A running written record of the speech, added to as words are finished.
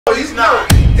he's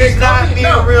not. He's not being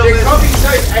realistic. Kobe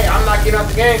say, "Hey, I'm not getting out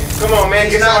the game. Come on, man.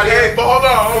 Get somebody else." But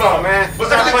hold on, man.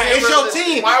 It's your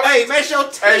team. Hey, man, it's your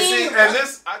team. Hey, see, and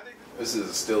I think this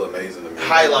is still amazing to me.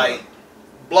 Highlight,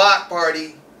 block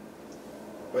party.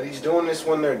 But he's doing this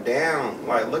when they're down.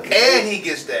 Like, look at and he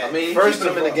gets that. I mean, first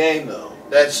keeping them in the game though.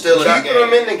 That's still in the game. Keeping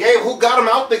them in the game. Who got them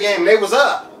out the game? They was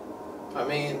up. I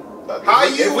mean,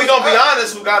 if we gonna be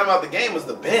honest, who got him out the game was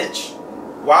the bench.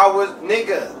 Why was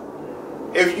nigga?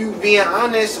 If you being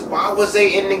honest, why was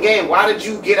they in the game? Why did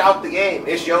you get out the game?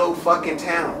 It's your fucking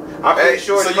town. I'm pretty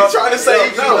sure. So you trying to say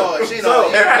you can't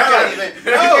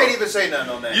even say nothing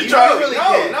on that. You really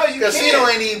can't. No, you can't.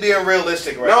 CiNo ain't even being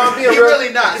realistic right now. No, I'm being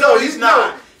really not. No, he's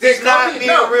not. He's not being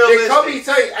realistic. Did Kobe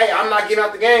say, "Hey, I'm not getting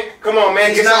out the game"? Come on, man.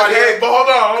 He's not here. But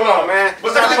hold on, man.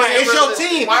 It's your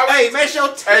team. Hey, man, it's your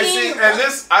team. Hey, see, and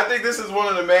I think this is one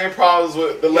of the main problems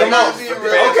with the Lakers.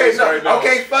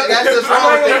 Okay, fuck it.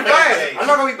 I'm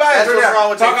not gonna be biased. That's what's wrong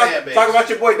with your fan base. Talk about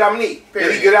your boy Dominique.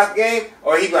 Did he get out the game,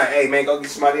 or he like, "Hey, man, go get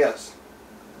somebody else"?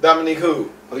 Dominique who?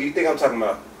 Who you think I'm talking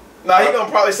about? Nah, he gonna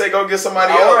probably say go get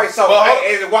somebody else. All right, so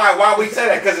why we say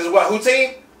that? Because it's what? Who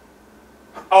team?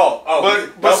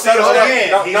 But see,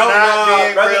 again, he's not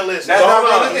being realistic. That's not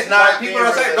realistic. He's not people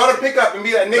are saying, go to pick up and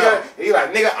be like, nigga. He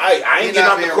like, nigga, I ain't getting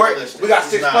off the court. We got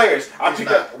 6 players. I pick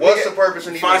up. What's the purpose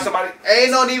in find somebody?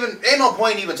 Ain't no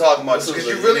point even talking about this because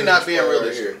you're really not being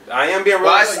realistic. I am being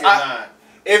realistic.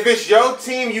 If it's your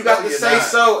team, you got to say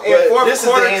so. In fourth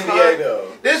quarter, this is the NBA though.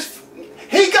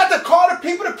 He got to call the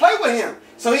people to play with him,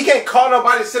 so he can't call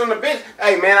nobody to sit on the bench.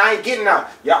 Hey man, I ain't getting out.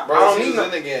 Y'all, bro, I don't need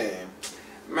in the game.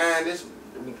 Man, this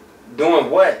doing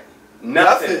what?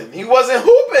 Nothing. He wasn't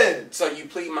hooping. So you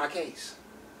plead my case.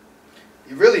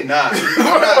 You're really not. We're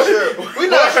not sure. We're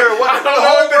not sure what the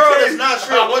whole world is not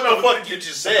sure what the fuck you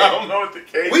just said. I don't know what the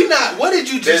case. We not. What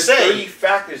did you just say? 3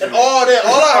 factors. And all that.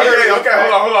 All I heard. Okay,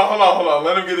 hold on.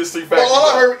 Let him get his 3 factors. All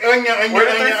I heard. What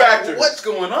are the 3 factors? What's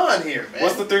going on here, man?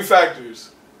 What's the 3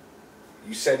 factors?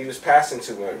 You said he was passing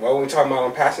too much. What were we talking about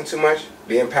on passing too much?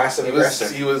 Being passive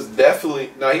aggressive. He was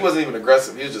definitely he wasn't even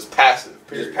aggressive. He was just passive.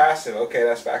 Period. Just passive. Okay,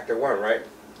 that's factor 1, right?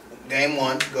 Game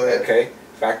 1. Go ahead. Okay,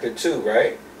 factor 2,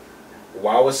 right?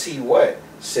 Why was he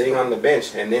sitting on the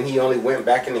bench, and then he only went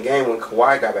back in the game when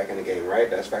Kawhi got back in the game, right?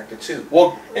 That's factor 2.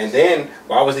 Well, and then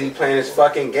why was he playing his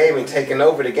fucking game and taking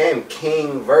over the game,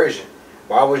 king version?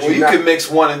 Why would you? You can mix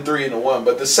 1 and 3 into 1,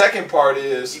 but the second part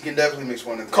is you can definitely mix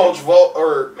 1 and 3. Coach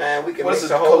man, we can mix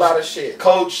a whole lot of shit.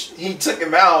 Coach, he took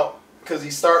him out because he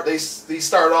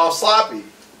started off sloppy.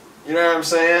 You know what I'm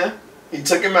saying? He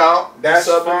took him out. That's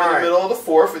subbed fine. him in the middle of the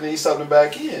 4th, and then he subbed him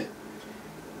back in.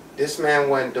 This man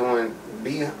wasn't doing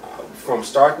from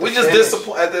start to finish. We just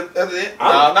disappointed at the end.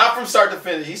 No, not from start to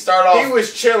finish. He started off. He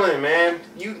was chilling, man.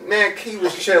 He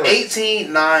was chilling.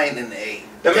 18, 9, and 8.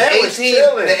 The man was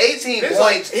chilling. The 18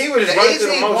 points. He was the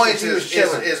 18 points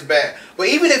is bad. But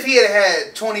even if he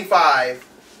had 25,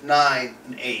 9,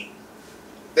 and 8,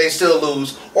 they still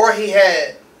lose. Or he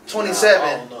had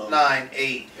 27, 9,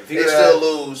 8, they still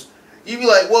lose. You'd be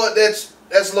like, well, that's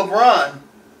LeBron.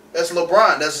 That's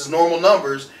LeBron. That's his normal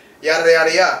numbers. Yada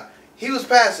yada yada. He was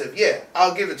passive. Yeah,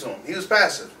 I'll give it to him. He was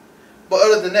passive. But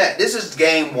other than that, this is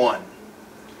game 1.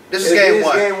 This is game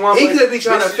 1. He could be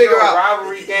trying to figure out.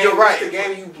 Rivalry game. You're right. This the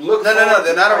game you look. No.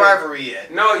 They're not a rivalry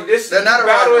yet. No, they're not a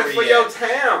rivalry for yet. your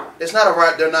town. It's not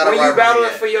a. They're not a rivalry. When you battle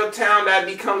yet. it for your town, that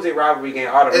becomes a rivalry game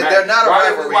automatically. They're not a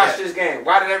rivalry. Why did we watch this game?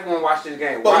 Why did everyone watch this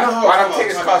game? Why don't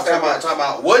tickets cost that much? Time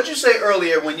out. What did you say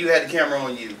earlier when you had the camera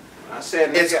on you? I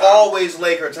said it's always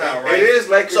Laker town, right? It is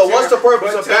Laker town. So what's the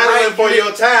purpose of battling for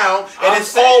your town? And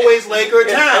it's always Laker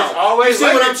town. It's always. You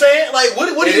see what I'm saying? Like, what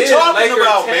are you talking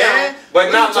about, man?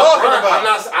 But not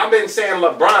LeBron. I've been saying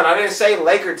LeBron. I didn't say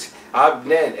Laker.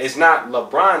 It's not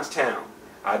LeBron's town.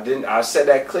 I said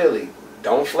that clearly.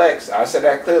 Don't flex. I said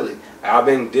that clearly. I've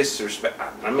been disrespect.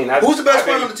 Who's the best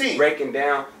player on the team? Breaking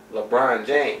down LeBron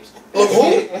James. Who's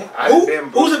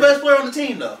the best player on the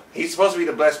team, though? He's supposed to be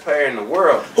the best player in the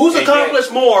world. Who's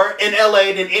accomplished more in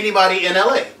LA than anybody in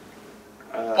LA?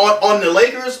 On the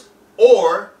Lakers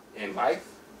or in life?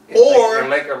 In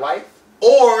Laker life?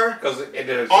 Or on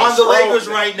the Lakers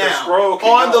right now.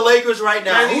 On the Lakers right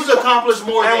now. Who's accomplished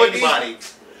more than anybody?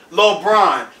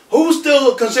 LeBron. Who's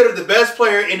still considered the best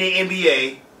player in the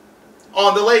NBA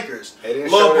on the Lakers?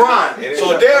 LeBron.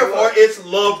 So therefore, it's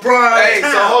LeBron. Hey, so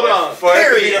hold on.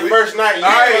 Period. The first night. All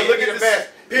right, look at the best.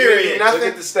 Period. Look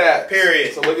at the stats.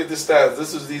 Period. So look at the stats.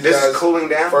 This was these This guys. is cooling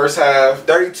down. First half,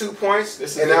 32 points.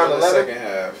 This is and now the second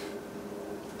half.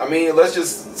 I mean, let's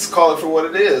just call it for what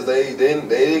it is. They didn't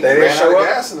ran out of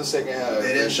gas in the second half.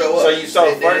 They didn't show up. So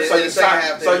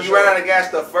you ran out of gas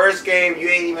the first game. You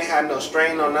ain't even had no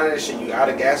strain on none of this shit. You out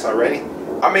of gas already.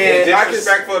 I mean, it's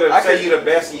disrespectful to say you the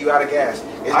best and you out of gas.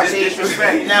 It's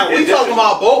disrespect. Now we talking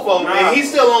about both of them, and he's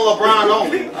still on LeBron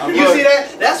only. You see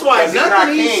that? That's why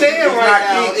nothing he's saying right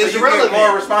now is relevant.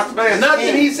 More responsibility.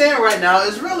 Nothing he's saying right now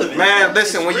is relevant. Man,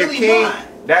 listen, when you're king,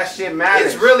 that shit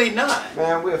matters. It's really not.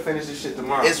 Man, we'll finish this shit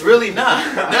tomorrow. It's really not.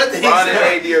 Nothing. Ron and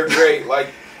AD are great. Like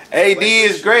AD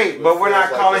is great, but we're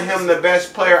not calling him the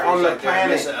best player on the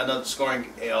planet. Another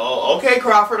scoring. Oh, okay,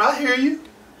 Crawford, I hear you.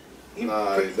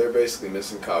 Nah, they're basically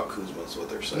missing Kyle Kuzma is what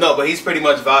they're saying. No, but he's pretty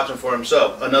much vouching for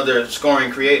himself. Another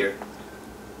scoring creator.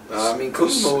 I mean,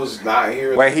 Kuzma was not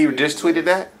here. Wait, he just tweeted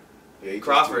that? Yeah,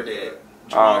 Crawford did.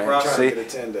 Crawford. Trying to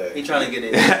get a 10-day. He trying to get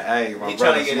it. Hey, my he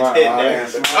trying to get smart. his 10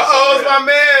 days. It's my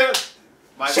man.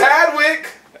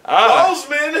 Chadwick.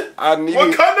 Boseman.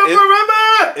 Wakanda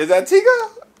forever. Is that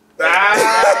Tigo?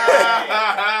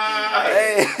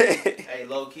 Hey,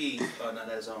 low key. Oh, no,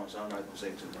 that's on, so I'm not gonna say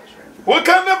too much. Right?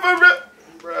 Wakanda forever.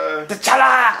 Bruh.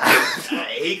 T'Challa.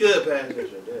 He could pass that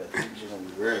your dad. He's just gonna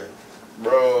be real.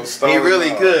 Bro, he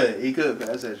really could. He could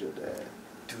pass that your dad.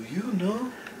 Do you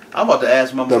know? I'm about to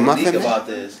ask my Monique about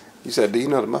this. You said, do you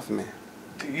know the Muffin Man?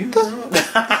 Do you know? The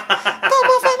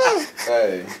Muffin Man.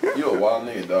 Hey, you a wild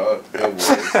nigga, dog. Yo, boys.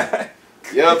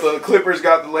 Yeah, the Clippers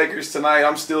got the Lakers tonight.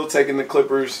 I'm still taking the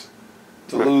Clippers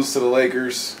to lose to the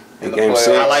Lakers in the Game playoffs.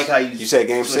 6. I like how you said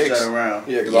Game 6 that around.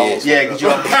 Yeah, because you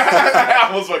I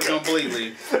almost fucked up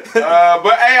completely. But hey,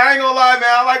 I ain't gonna lie, man.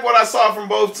 I like what I saw from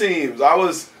both teams. I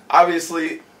was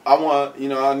obviously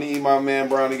I need my man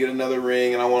Bryant to get another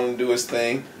ring, and I want him to do his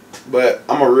thing. But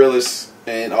I'm a realist,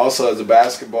 and also as a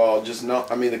basketball,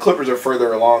 the Clippers are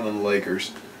further along than the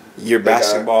Lakers. Your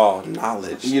basketball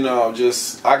knowledge. You could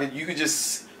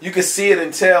see it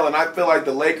and tell, and I feel like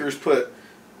the Lakers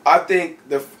I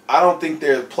don't think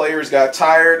their players got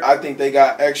tired. I think they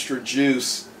got extra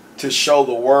juice to show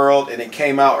the world, and it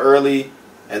came out early,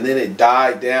 and then it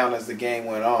died down as the game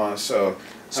went on. So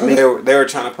they were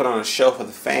trying to put on a show for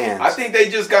the fans. I think they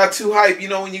just got too hyped. You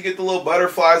know when you get the little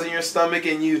butterflies in your stomach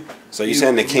and you. So you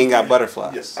saying the king got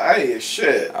butterflies? Hey,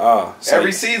 shit. Oh. So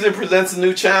every season presents a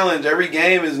new challenge. Every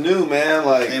game is new, man.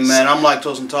 Like, hey, man, I'm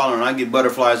lactose intolerant. I get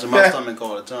butterflies in my stomach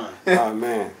all the time. Oh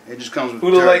man, it just comes with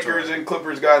who the Lakers and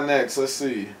Clippers got next? Let's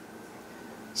see.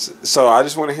 So I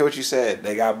just want to hear what you said.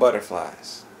 They got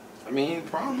butterflies. I mean,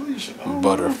 probably should.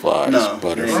 Butterflies. No,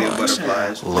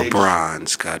 butterflies.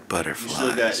 LeBron's got butterflies. You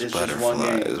still got, it's just one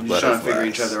game. You're just trying to figure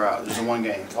each other out. It's one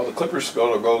game. Oh, the Clippers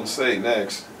go to Golden State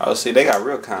next. Oh, see, they got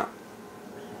real comp.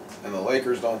 And the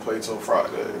Lakers don't play till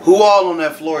Friday. Who all on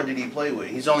that floor did he play with?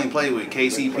 He's only played with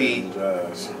KCP.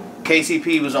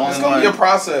 KCP was the only one. It's gonna be a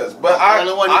process, but I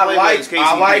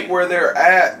like where they're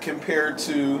at compared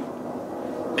to.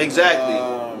 Exactly.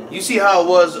 You see how it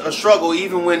was a struggle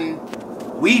even when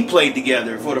we played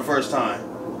together for the first time.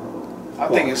 I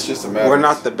think it's just a matter. We're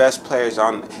not the best players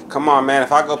on. Come on, man.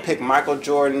 If I go pick Michael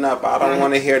Jordan up, I don't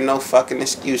want to hear no fucking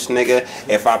excuse, nigga.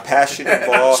 If I pass you the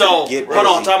ball, so hold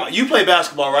on, time out. You play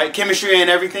basketball, right? Chemistry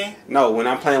ain't everything. No, when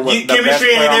I'm playing with the chemistry best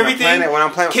player ain't on everything. the planet, when I'm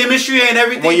playing, chemistry ain't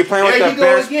everything. When you're playing with the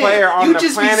best player on the planet, you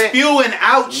just be spewing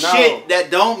out shit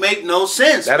that don't make no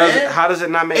sense. That doesn't. How does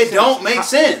it not make sense? It don't make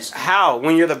sense. How?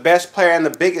 When you're the best player and the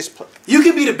biggest player. You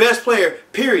can be the best player,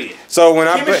 period. So when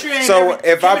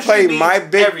if I play my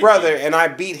big brother and I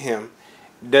beat him,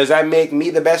 does that make me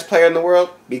the best player in the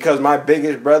world? Because my big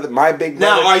brother.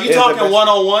 Now, are you talking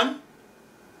 1-on-1?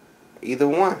 Either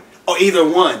one. Oh, either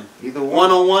one. Either one.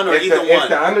 1-on-1 or either one. If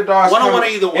the underdogs 1-on-1 or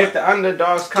either one. If the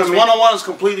underdogs come in. Because 1-on-1 is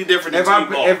completely different than team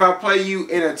ball. If I play you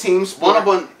in a team sport.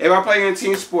 If I play you in a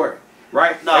team sport,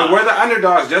 right? Nah. And we're the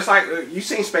underdogs, just like you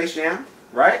seen Space Jam,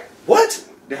 right? What?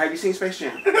 Have you seen Space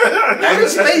Jam? Now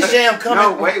Space Jam coming.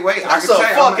 No, wait. I'm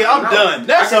done.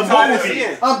 That's a movie.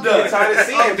 I'm done. I'm tired of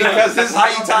seeing it because this is how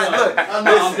you tie. Look, I'm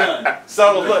done.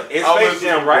 So look, it's Space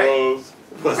Jam, right?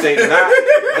 Was they not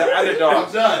the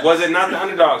underdogs? Was it not the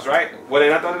underdogs, right? Were they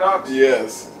not the underdogs?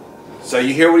 Yes. So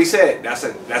you hear what he said? That's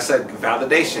a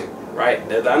validation, right?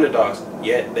 They're the underdogs.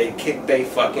 Yet they kick their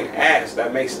fucking ass.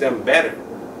 That makes them better.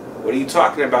 What are you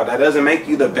talking about? That doesn't make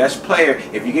you the best player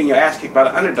if you're getting your ass kicked by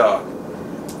the underdog.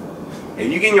 If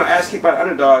you getting your ass kicked by the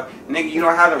underdog, nigga, you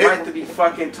don't have the right to be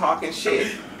fucking talking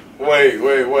shit.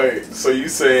 Wait. So you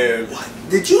saying... What?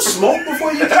 Did you smoke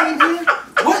before you came here?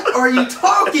 What are you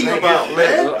talking about,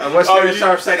 man? What's your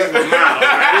sharp second in my mouth?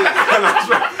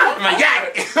 I'm like,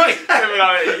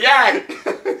 yak!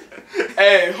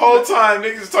 Hey, whole time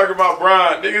niggas talking about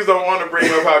Bryant. Niggas don't want to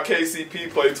bring up how KCP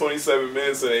played 27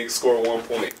 minutes and ain't scored 1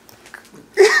 point.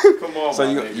 Come on. So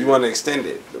you want to extend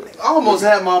it? I almost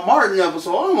had my Martin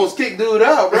episode. I almost kicked dude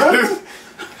out, bro.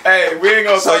 Hey, we ain't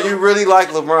gonna. So you really like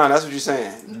LeBron? That's what you're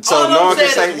saying. So all no I'm one can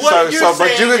say. saying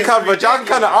But you can come. But y'all can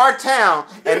come to ridiculous. our town,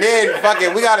 and then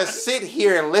fucking we gotta sit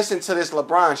here and listen to this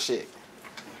LeBron shit.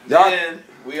 Then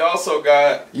we also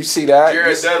got. You see that?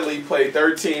 Jared Dudley played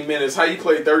 13 minutes. How you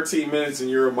play 13 minutes and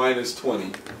you're a minus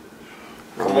 20?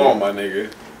 Come on, my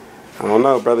nigga. I don't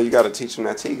know, brother. You gotta teach him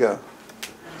that T-go.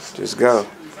 Just go.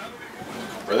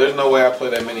 Bro, there's no way I play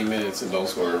that many minutes and don't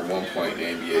score 1 point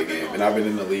in the NBA game. And I've been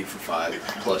in the league for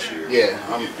 5+ years. Yeah,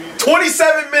 I'm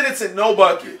 27 minutes and no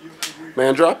bucket.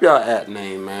 Man, drop y'all at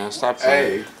name, man. Stop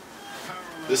playing. Hey,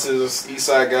 this is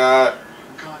Eastside God.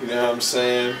 You know what I'm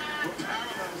saying?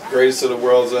 Greatest of the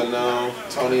world's unknown.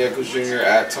 Tony Echols Jr.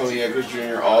 at Tony Echols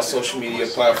Jr. All social media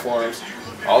platforms.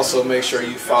 Also, make sure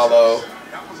you follow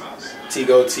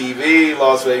Tigo TV,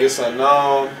 Las Vegas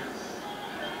Unknown.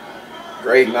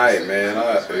 Great night, man.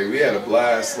 We had a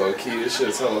blast, low key. This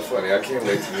shit's hella funny. I can't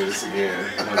wait to do this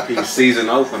again. Season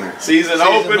opener. Season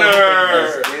opener.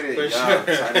 Let's get it, y'all.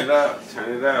 Turn it up.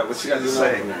 Turn it up. What you got to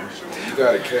say, man? You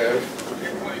got it, Kev.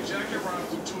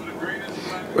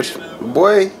 Which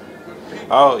boy?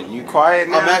 Oh, you quiet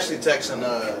now? I'm actually texting.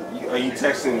 Are you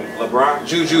texting LeBron?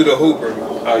 Juju the Hooper.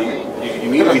 Oh,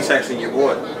 you need to be texting your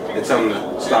boy and tell him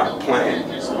to stop playing.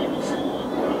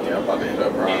 Yeah, I'm about to hit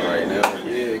up Brian right now.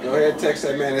 Yeah, go ahead, text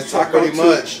that man. It's Taco Pretty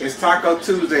much. It's Taco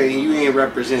Tuesday, and you ain't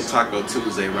represent Taco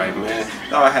Tuesday, right, man?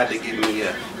 Thought I had to give me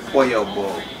a Pollo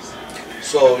Bowl.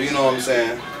 So you know what I'm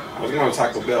saying. I was going to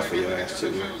Taco Bell for your ass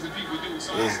too.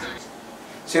 Yeah.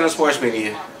 CiNo Sports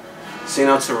Media.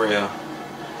 CiNo Terrell.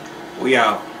 We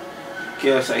out.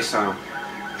 Kill, say something.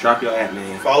 Drop your at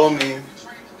name. Follow me.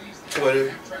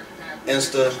 Twitter,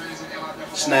 Insta,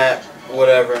 Snap,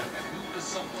 whatever.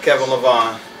 Kevin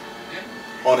Levon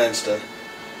on Insta.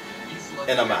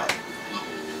 And I'm out.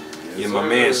 Yeah, my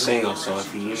man's single, so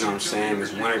if you know what I'm saying,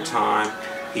 it's winter time.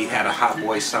 He had a hot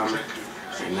boy summer.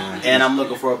 And I'm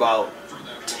looking for about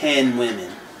 10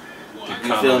 women.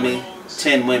 You feel me?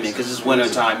 10 women, because it's winter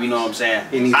time, you know what I'm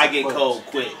saying? I get cold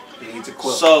quick. He needs a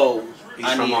quilt. So, He's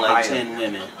I from need like Ohio. 10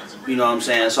 women. You know what I'm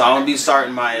saying? So I'm going to be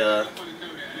starting my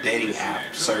dating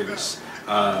app service.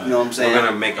 you know what I'm saying? We're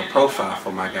gonna make a profile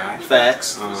for my guy.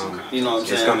 Facts. You know what I'm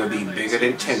saying? It's gonna be bigger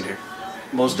than Tinder.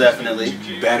 Most definitely.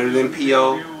 Better than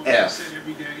POF.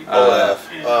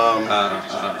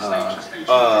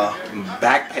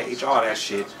 Back page, all that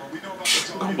shit.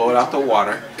 Gonna blow it out the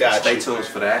water. Stay tuned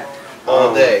for that.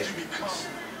 All day.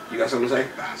 You got something to say?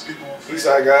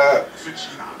 Eastside God.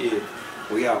 Yeah.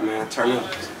 We out, man. Turn up.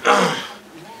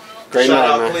 Great Shout night,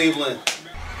 out man. Cleveland,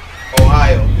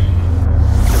 Ohio.